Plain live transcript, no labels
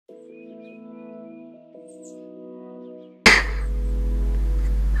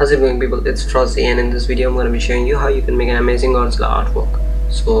How's it going, people? It's FrostZ, and in this video I'm going to be showing you how you can make an amazing Godzilla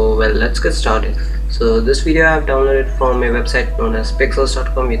artwork. So well, let's get started. So this video I have downloaded from a website known as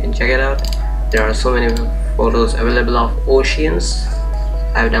pixels.com. You can check it out. There are so many photos available of oceans.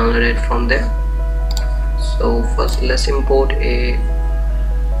 I have downloaded from there. So first let's import a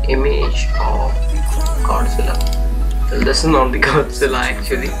image of Godzilla. Well, this is not the Godzilla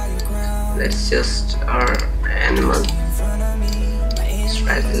actually. Let's just our animal.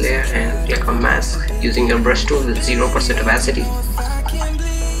 Right layer and click on mask using your brush tool with 0% opacity.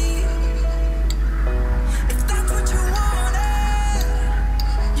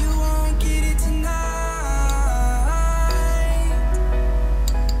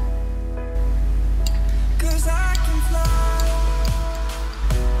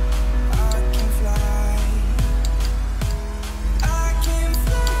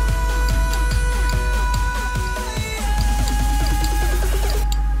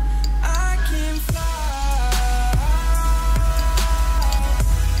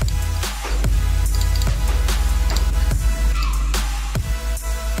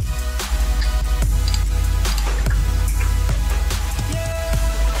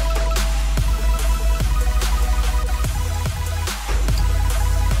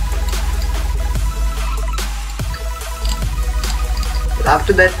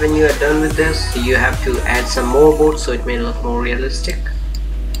 After that, when you are done with this, you have to add some more boats so it may look more realistic.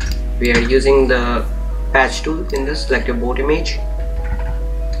 We are using the patch tool in this. Select your boat image.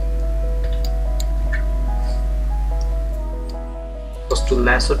 Goes to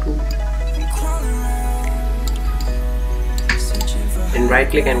lasso tool. Then right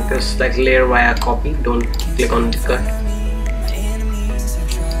click and press select layer via copy. Don't click on the cut.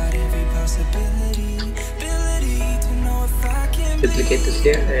 Duplicate this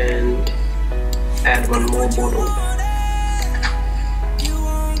layer and add one more boat over.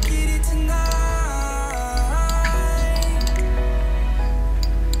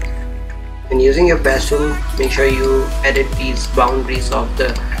 When using your patch tool, make sure you edit these boundaries of the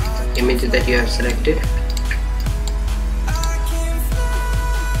image that you have selected.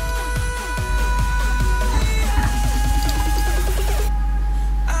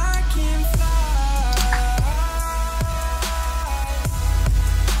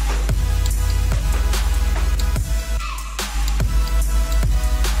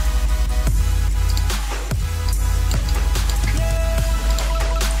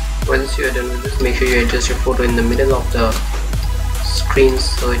 Once you are done with this, make sure you adjust your photo in the middle of the screen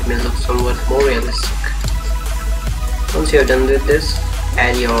so it may look somewhat more realistic. Once you are done with this,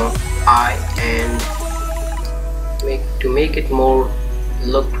 add your eye and to make it more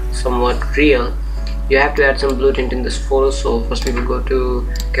look somewhat real, you have to add some blue tint in this photo. So first we will go to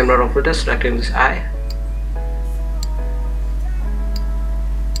camera raw filter, selecting this eye.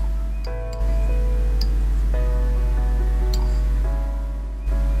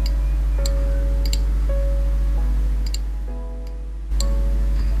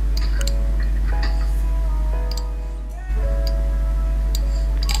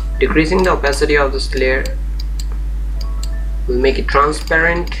 Decreasing the opacity of this layer will make it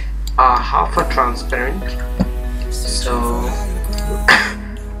transparent, half a transparent. So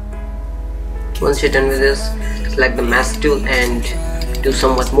once you're done with this, select the mask tool and do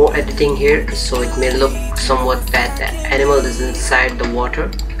somewhat more editing here so it may look somewhat bad. The animal is inside the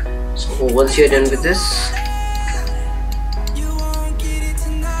water. So once you're done with this,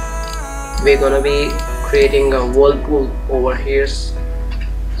 we're gonna be creating a whirlpool over here.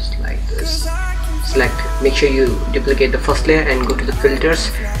 Make sure you duplicate the first layer and go to the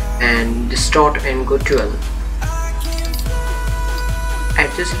filters and distort and go 12.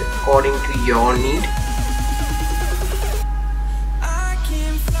 Adjust it according to your need.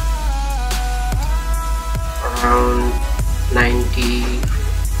 Around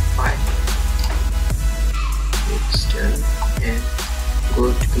 95. It's done, and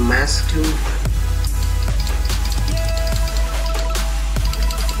go to the mask tool.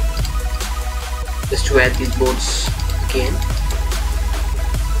 Just to add these boats again.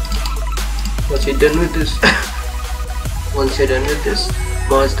 Once you're done with this,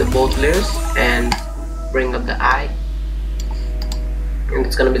 merge the both layers and bring up the eye, and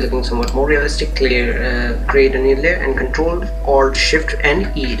it's gonna be looking somewhat more realistic. Create a new layer and Control Alt Shift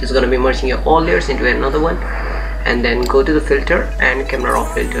and E. It is gonna be merging your all layers into another one, and then go to the filter and camera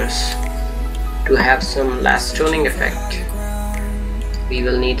raw filters. To have some last toning effect, we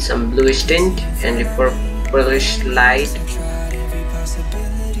will need some bluish tint and purplish light.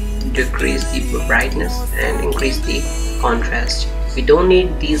 Decrease the brightness and increase the contrast. We don't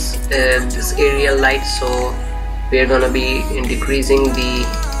need these this area light, so we are gonna be decreasing the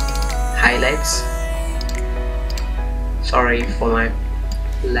highlights. Sorry for my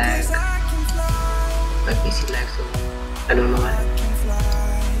lag, my PC lag, so I don't know why.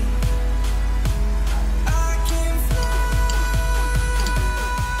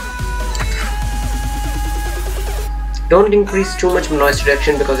 Don't increase too much noise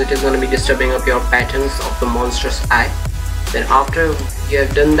reduction because it is going to be disturbing up your patterns of the monster's eye. Then after you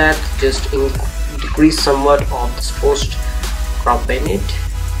have done that, just decrease somewhat of this post crop in it.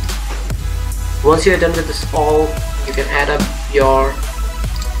 Once you are done with this all, you can add up your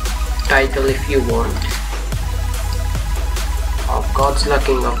title if you want of Godzilla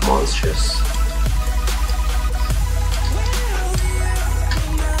King of Monsters.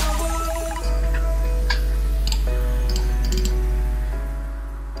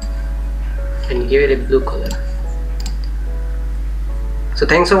 And give it a blue color. So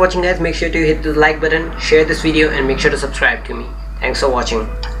thanks for watching guys. Make sure to hit the like button, share this video, and make sure to subscribe to me. Thanks for watching.